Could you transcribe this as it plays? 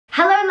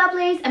Hello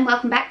lovelies, and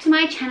welcome back to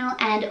my channel,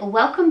 and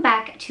welcome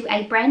back to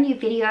a brand new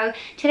video.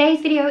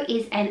 Today's video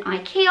is an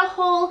Ikea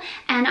haul,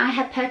 and I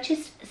have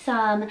purchased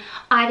some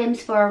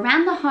items for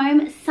around the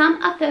home.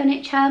 Some are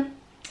furniture,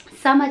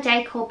 some are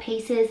decor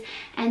pieces,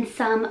 and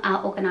some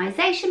are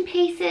organisation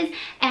pieces,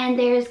 and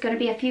there's going to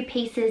be a few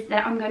pieces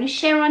that I'm going to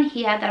share on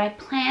here that I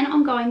plan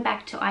on going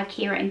back to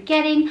Ikea and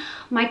getting.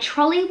 My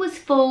trolley was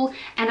full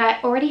and I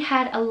already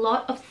had a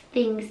lot of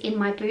things in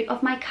my boot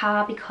of my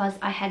car because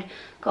I had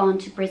gone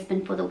to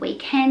Brisbane for the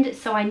weekend,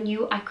 so I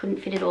knew I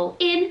couldn't fit it all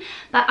in.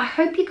 But I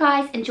hope you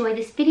guys enjoy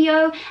this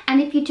video,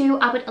 and if you do,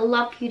 I would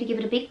love for you to give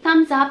it a big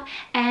thumbs up,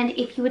 and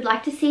if you would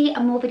like to see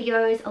more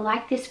videos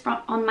like this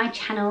on my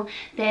channel,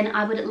 then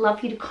I would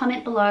love for you to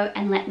comment below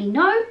and let me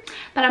know.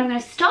 But I'm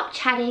going to stop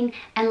chatting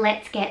and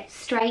let's get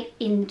straight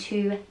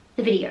into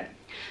the video.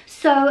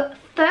 So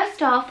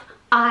first off,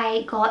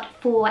 I got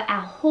for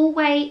our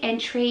hallway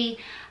entry,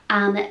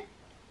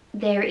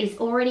 there is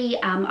already,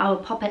 I'll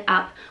pop it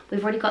up,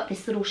 we've already got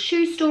this little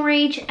shoe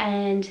storage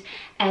and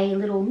a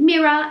little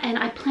mirror, and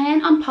I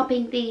plan on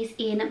popping these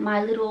in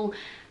my little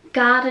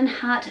garden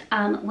hut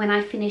when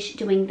I finish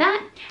doing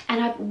that.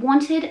 And I've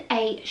wanted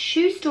a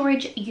shoe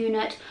storage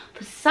unit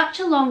for such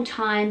a long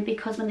time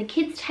because when the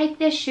kids take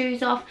their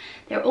shoes off,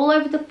 they're all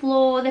over the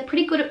floor. They're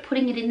pretty good at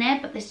putting it in there,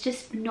 but there's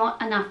just not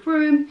enough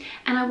room,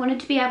 and I wanted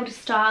to be able to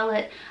style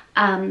it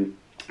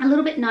a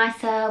little bit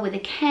nicer with a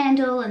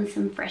candle and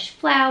some fresh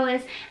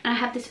flowers. And I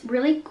have this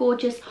really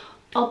gorgeous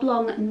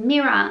oblong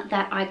mirror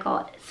that I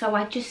got, so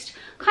I just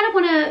kind of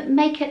want to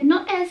make it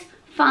not as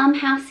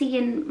farmhousey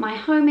in my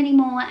home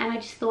anymore, and I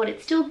just thought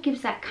it still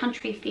gives that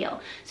country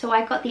feel. So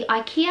I got the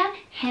Ikea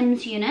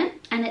Hems unit,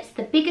 and it's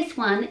the biggest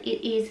one.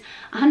 It is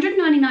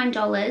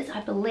 $199,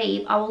 I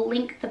believe. I will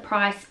link the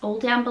price all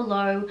down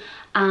below,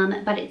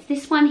 but it's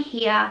this one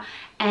here,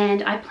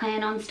 and I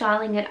plan on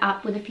styling it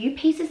up with a few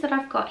pieces that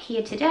I've got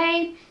here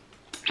today.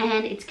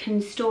 And it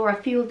can store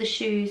a few of the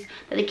shoes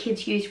that the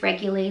kids use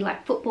regularly,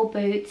 like football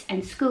boots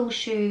and school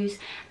shoes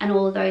and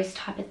all of those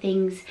type of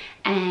things.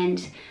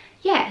 And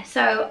yeah,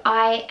 so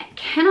I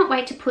cannot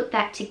wait to put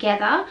that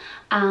together,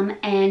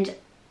 and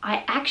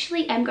I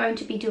actually am going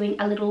to be doing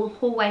a little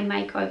hallway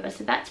makeover,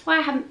 so that's why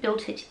I haven't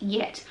built it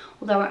yet,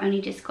 although I only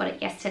just got it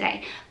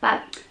yesterday.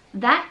 But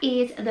that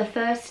is the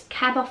first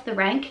cab off the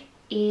rank,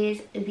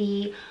 is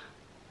the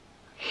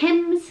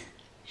Hems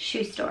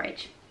shoe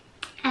storage.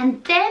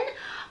 And then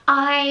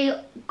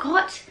I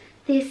got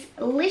this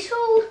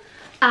little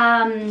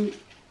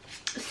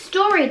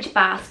storage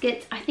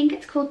basket. I think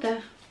it's called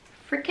the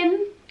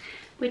frickin',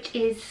 which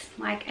is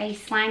like a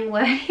slang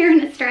word here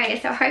in Australia,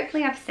 so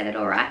hopefully I've said it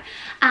all right.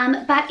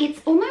 But it's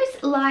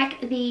almost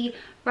like the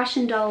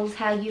Russian dolls,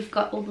 how you've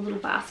got all the little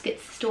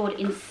baskets stored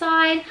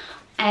inside.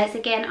 As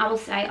again, I will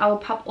say, I will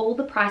pop all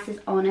the prices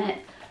on it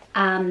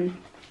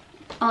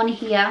on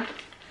here.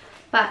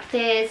 But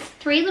there's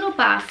 3 little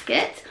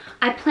baskets.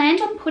 I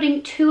planned on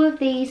putting 2 of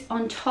these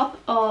on top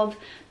of,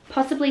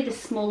 possibly the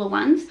smaller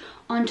ones,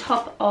 on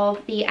top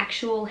of the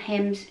actual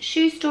Hems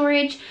shoe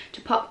storage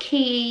to pop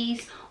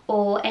keys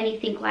or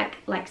anything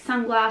like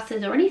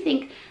sunglasses or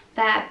anything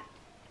that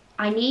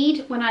I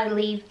need when I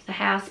leave the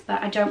house,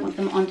 but I don't want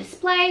them on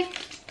display.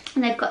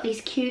 And they've got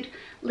these cute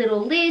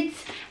little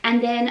lids,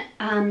 and then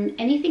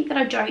anything that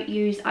I don't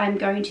use, I'm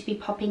going to be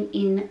popping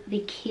in the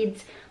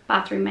kids'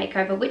 bathroom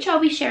makeover, which I'll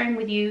be sharing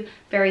with you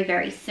very,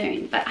 very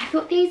soon. But I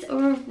thought these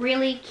were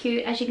really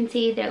cute. As you can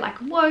see, they're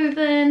like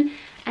woven,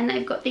 and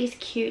they've got these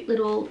cute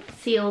little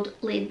sealed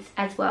lids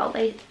as well.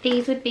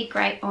 These would be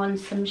great on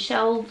some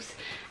shelves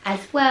as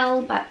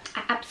well, but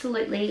I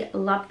absolutely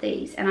love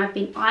these, and I've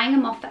been eyeing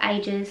them off for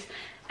ages,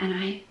 and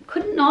I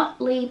could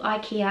not leave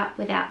Ikea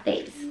without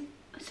these.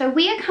 So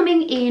we are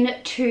coming in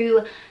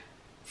to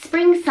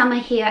spring summer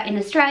here in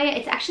Australia.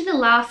 It's actually the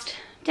last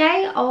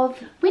day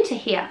of winter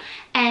here,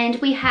 and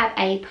we have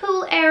a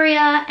pool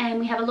area and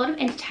we have a lot of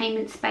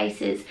entertainment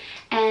spaces,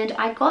 and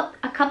I got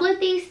a couple of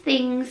these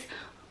things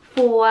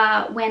for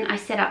when I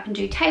set up and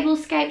do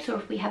tablescapes or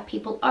if we have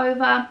people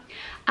over.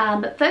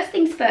 But first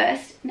things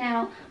first,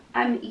 now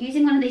I'm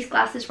using one of these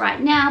glasses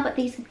right now, but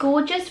these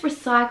gorgeous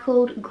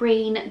recycled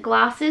green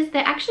glasses,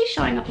 they're actually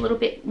showing up a little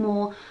bit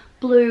more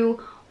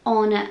blue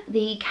on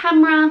the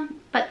camera,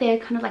 but they're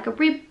kind of like a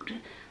ribbed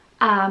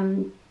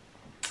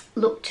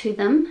look to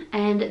them,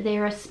 and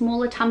they're a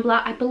smaller tumbler.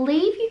 I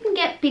believe you can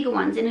get bigger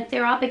ones, and if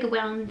there are bigger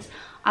ones,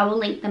 I will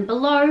link them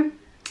below.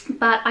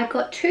 But I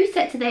got 2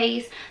 sets of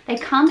these. They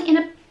come in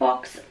a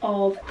box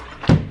of,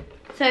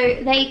 so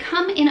they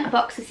come in a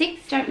box of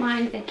 6. Don't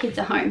mind, the kids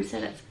are home,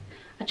 so that's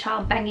a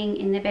child banging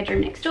in their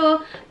bedroom next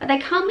door. But they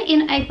come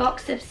in a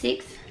box of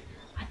 6.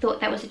 I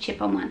thought that was a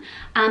chip on one.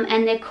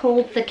 And they're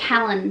called the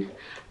Callan.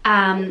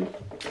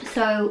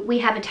 So we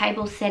have a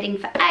table setting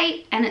for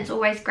 8, and it's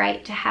always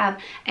great to have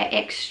an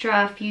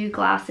extra few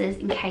glasses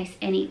in case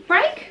any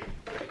break.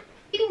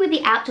 With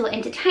the outdoor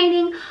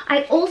entertaining,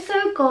 I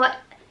also got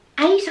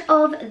 8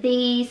 of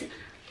these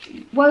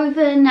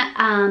woven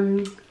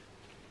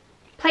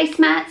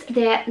placemats.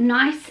 They're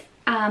nice,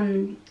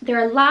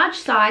 they're a large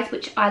size,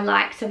 which I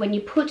like, so when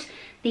you put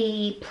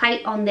the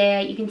plate on there,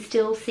 you can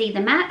still see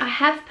the mat. I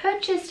have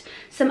purchased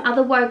some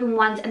other woven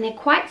ones and they're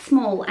quite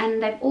small,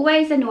 and they've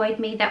always annoyed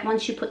me that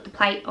once you put the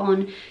plate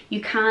on, you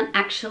can't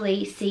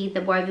actually see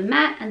the woven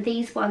mat, and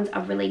these ones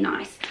are really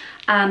nice.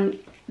 The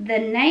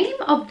name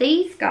of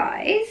these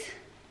guys,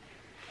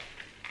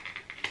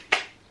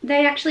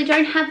 they actually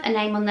don't have a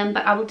name on them,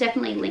 but I will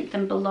definitely link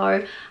them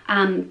below.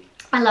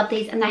 I love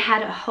these, and they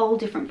had a whole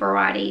different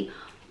variety,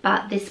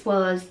 but this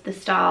was the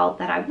style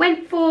that I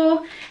went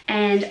for,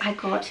 and I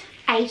got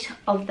 8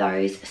 of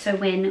those, so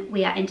when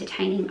we are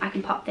entertaining I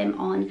can pop them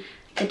on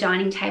the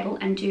dining table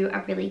and do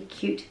a really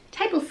cute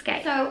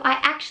tablescape. So I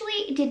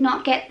actually did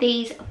not get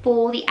these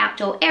for the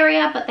outdoor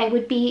area, but they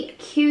would be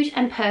cute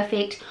and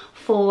perfect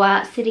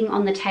for sitting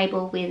on the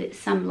table with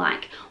some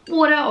like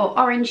water or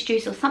orange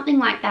juice or something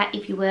like that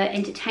if you were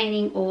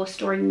entertaining, or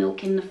storing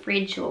milk in the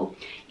fridge, or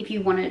if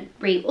you want to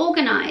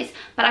reorganize.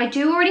 But I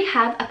do already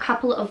have a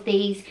couple of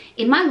these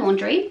in my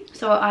laundry,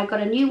 so I got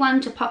a new one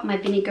to pop my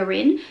vinegar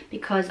in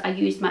because I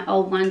used my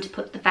old one to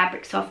put the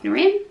fabric softener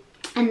in.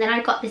 And then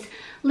I got this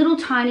little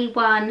tiny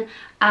one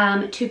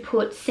to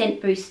put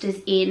scent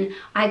boosters in.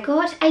 I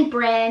got a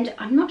brand,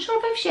 I'm not sure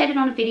if I've shared it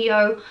on a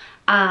video,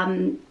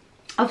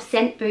 of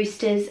scent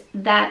boosters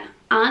that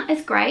aren't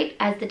as great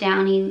as the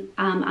Downy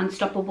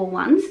Unstoppable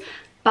ones,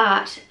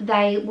 but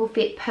they will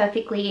fit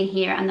perfectly in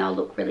here and they'll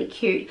look really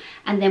cute.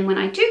 And then when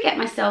I do get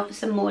myself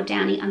some more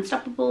Downy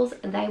Unstoppables,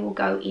 they will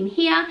go in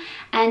here,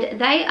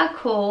 and they are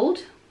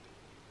called,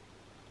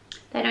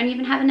 they don't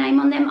even have a name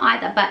on them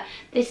either, but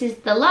this is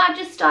the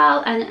largest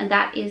style and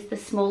that is the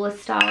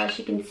smallest style. As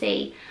you can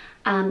see,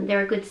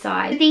 they're a good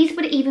size. These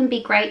would even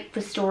be great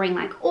for storing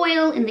like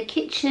oil in the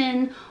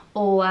kitchen,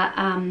 or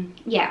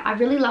yeah, I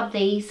really love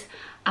these,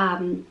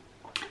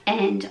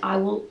 and I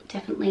will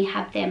definitely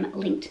have them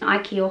linked in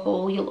Ikea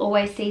haul. You'll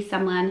always see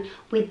someone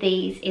with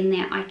these in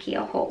their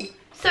Ikea haul.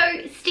 So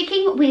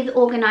sticking with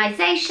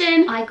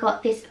organisation, I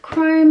got this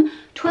chrome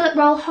toilet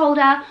roll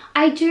holder.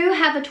 I do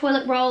have a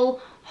toilet roll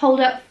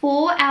holder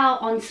for our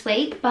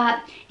ensuite,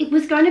 but it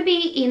was going to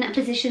be in a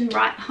position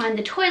right behind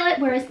the toilet,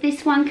 whereas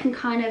this one can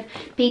kind of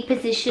be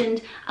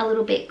positioned a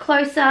little bit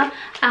closer.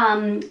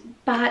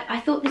 But I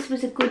thought this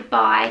was a good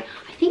buy.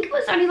 I think it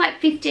was only like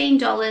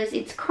 $15.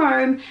 It's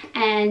chrome,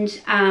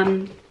 and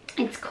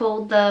it's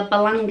called the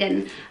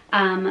Balungan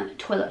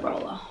toilet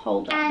roller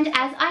holder. And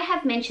as I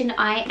have mentioned,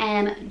 I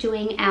am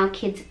doing our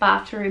kids'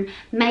 bathroom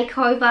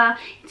makeover.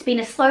 It's been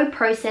a slow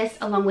process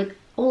along with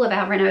all of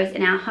our renos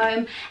in our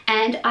home,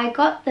 and I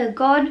got the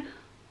God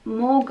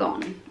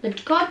Morgon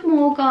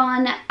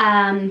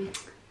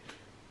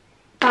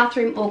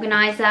bathroom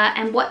organizer.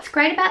 And what's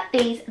great about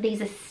these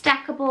are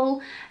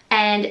stackable,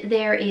 and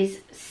there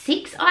is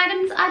 6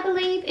 items I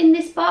believe in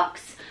this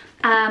box.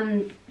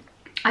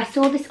 I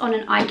saw this on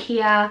an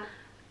Ikea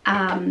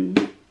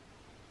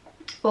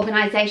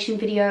organization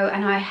video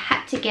and I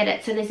had to get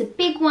it. So there's a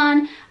big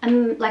one,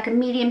 like a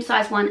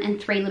medium-sized one, and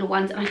 3 little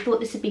ones, and I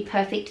thought this would be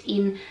perfect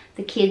in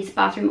the kids'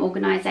 bathroom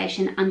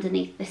organization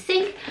underneath the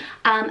sink.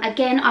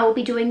 Again, I will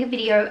be doing a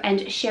video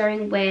and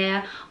sharing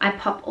where I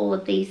pop all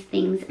of these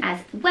things as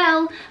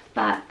well,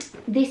 but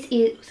this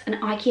is an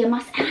Ikea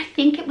must, and I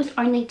think it was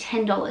only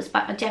 $10,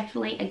 but I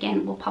definitely,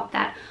 again, will pop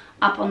that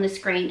up on the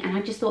screen. And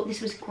I just thought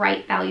this was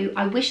great value.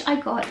 I wish I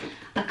got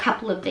a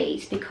couple of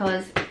these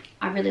because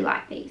I really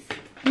like these.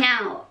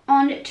 Now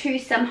on to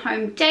some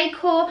home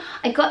decor.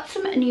 I got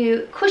some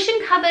new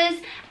cushion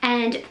covers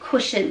and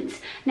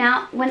cushions.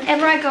 Now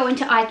whenever I go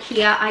into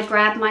Ikea, I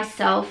grab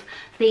myself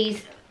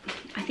these,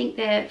 I think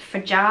they're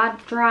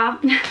Fajadra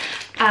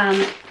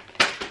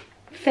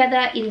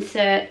feather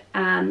insert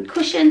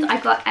cushions. I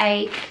got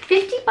a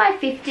 50 by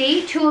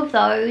 50, 2 of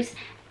those,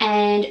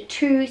 and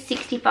 2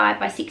 65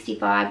 by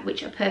 65,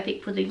 which are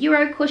perfect for the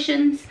Euro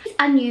cushions. These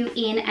are new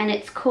in, and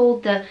it's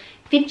called the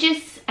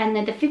Fidgets, and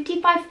they're the 50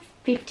 by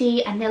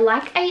 50, and they're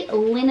like a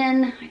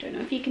linen, I don't know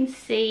if you can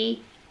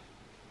see,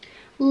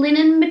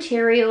 linen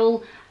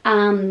material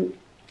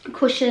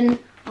cushion.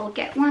 I'll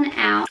get one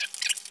out.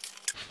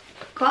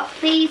 Got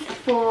these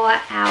for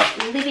our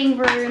living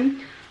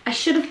room. I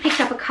should have picked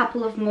up a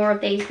couple of more of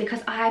these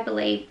because I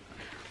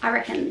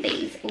reckon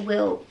these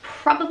will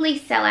probably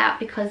sell out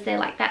because they're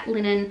like that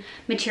linen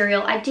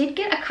material. I did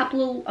get a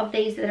couple of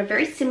these that are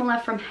very similar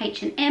from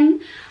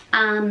H&M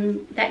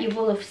that you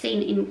will have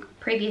seen in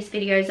previous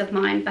videos of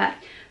mine, but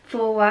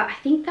for I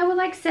think they were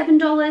like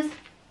 $7.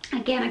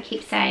 Again, I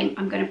keep saying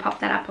I'm going to pop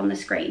that up on the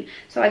screen.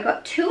 So I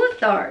got 2 of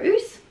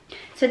those.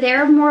 So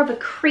they're more of a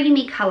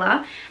creamy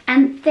color.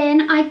 And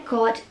then I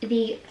got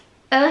the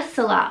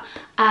Ursula.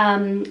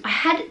 I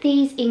had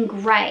these in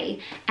grey,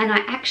 and I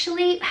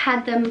actually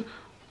had them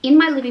in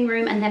my living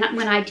room, and then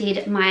when I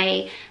did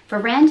my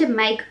veranda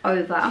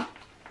makeover,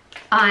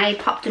 I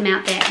popped them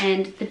out there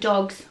and the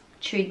dogs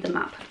chewed them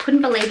up.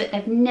 Couldn't believe it.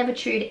 They've never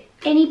chewed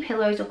any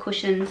pillows or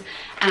cushions,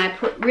 and I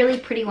put really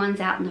pretty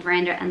ones out in the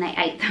veranda and they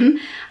ate them.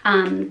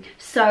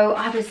 So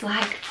I was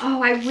like,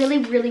 oh, I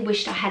really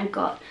wished I had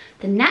got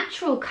the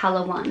natural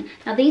color one.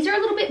 Now these are a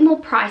little bit more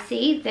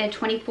pricey. They're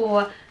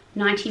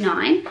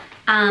 $24.99,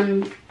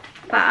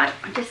 but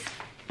I just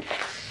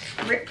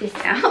rip this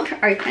out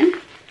open.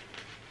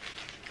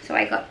 So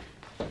I got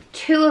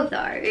 2 of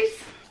those.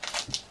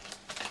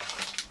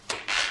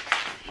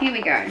 Here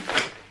we go.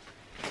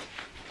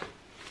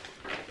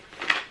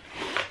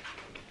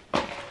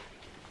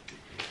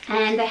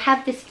 And they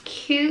have this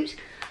cute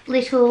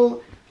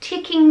little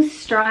ticking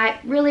stripe,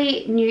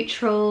 really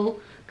neutral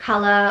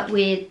color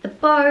with the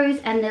bows,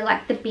 and they're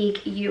like the big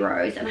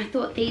Euros. And I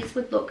thought these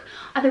would look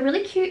either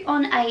really cute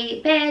on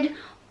a bed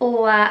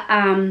or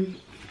on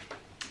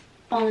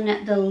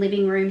the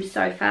living room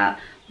sofa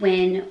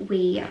when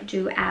we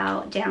do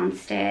our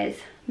downstairs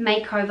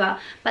makeover.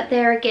 But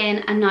they're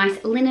again a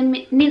nice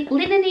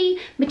linen-y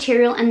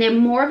material, and they're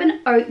more of an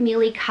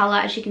oatmeal-y color.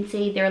 As you can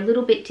see, they're a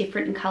little bit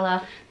different in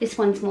color. This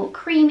one's more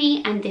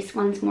creamy and this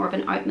one's more of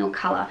an oatmeal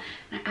color.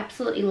 I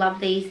absolutely love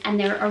these, and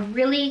they're a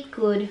really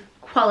good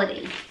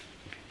quality.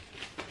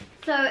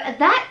 So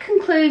that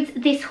concludes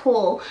this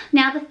haul.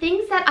 Now, the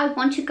things that I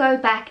want to go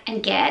back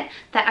and get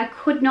that I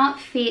could not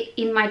fit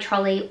in my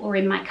trolley or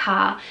in my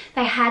car,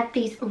 they had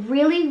these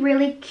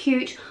really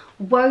cute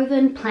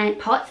woven plant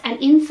pots,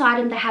 and inside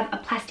them they have a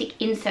plastic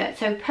insert.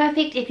 So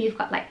perfect if you've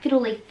got like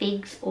fiddle leaf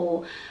figs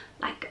or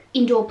like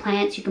indoor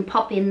plants, you can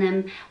pop in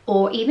them,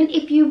 or even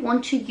if you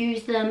want to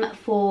use them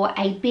for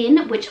a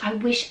bin, which I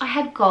wish I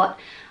had got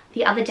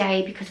the other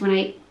day, because when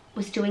I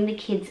was doing the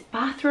kids'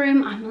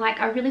 bathroom, I'm like,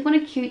 I really want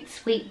a cute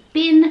sweet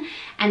bin,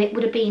 and it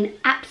would have been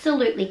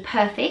absolutely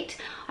perfect.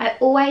 I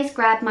always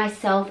grab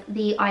myself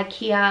the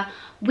Ikea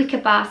Wicker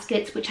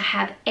Baskets, which I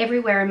have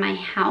everywhere in my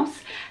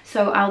house,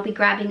 so I'll be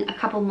grabbing a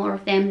couple more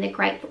of them. They're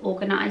great for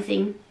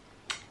organizing.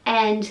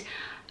 And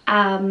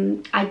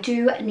I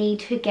do need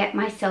to get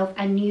myself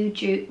a new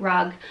jute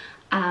rug,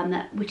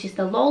 which is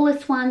the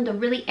lawless one, the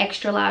really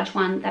extra large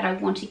one that I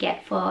want to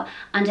get for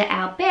under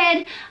our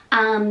bed.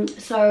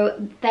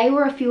 So they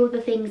were a few of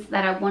the things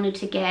that I wanted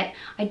to get.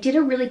 I did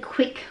a really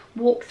quick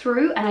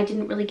walkthrough and I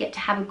didn't really get to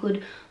have a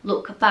good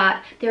look,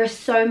 but there are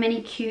so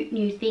many cute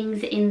new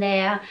things in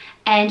there.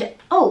 And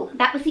oh,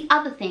 that was the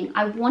other thing.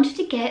 I wanted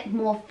to get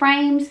more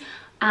frames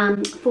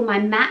for my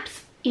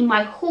maps in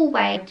my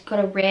hallway. I got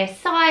a rare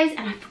size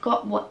and I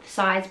forgot what the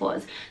size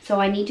was,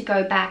 so I need to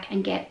go back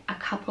and get a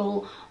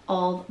couple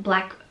of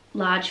black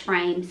large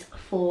frames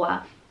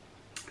for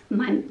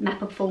my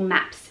mapable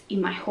maps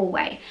in my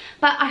hallway.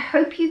 But I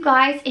hope you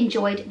guys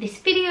enjoyed this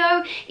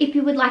video. If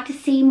you would like to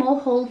see more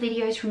haul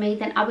videos from me,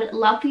 then I would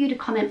love for you to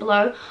comment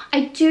below.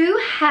 I do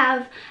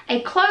have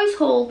a clothes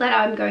haul that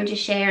I'm going to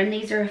share, and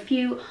these are a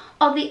few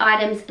of the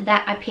items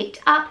that I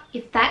picked up.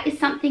 If that is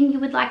something you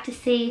would like to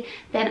see,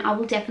 then I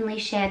will definitely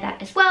share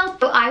that as well.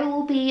 So I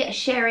will be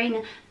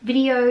sharing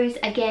videos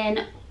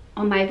again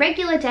on my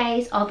regular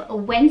days of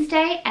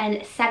Wednesday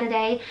and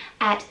Saturday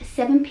at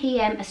 7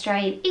 p.m.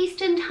 Australian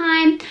Eastern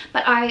Time.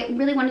 But I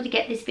really wanted to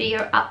get this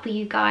video up for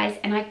you guys,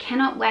 and I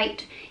cannot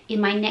wait in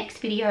my next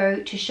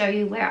video to show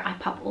you where I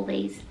pop all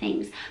these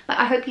things. But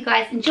I hope you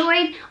guys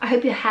enjoyed. I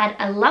hope you had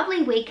a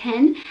lovely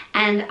weekend,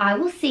 and I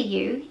will see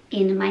you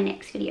in my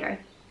next video.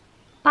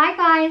 Bye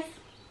guys.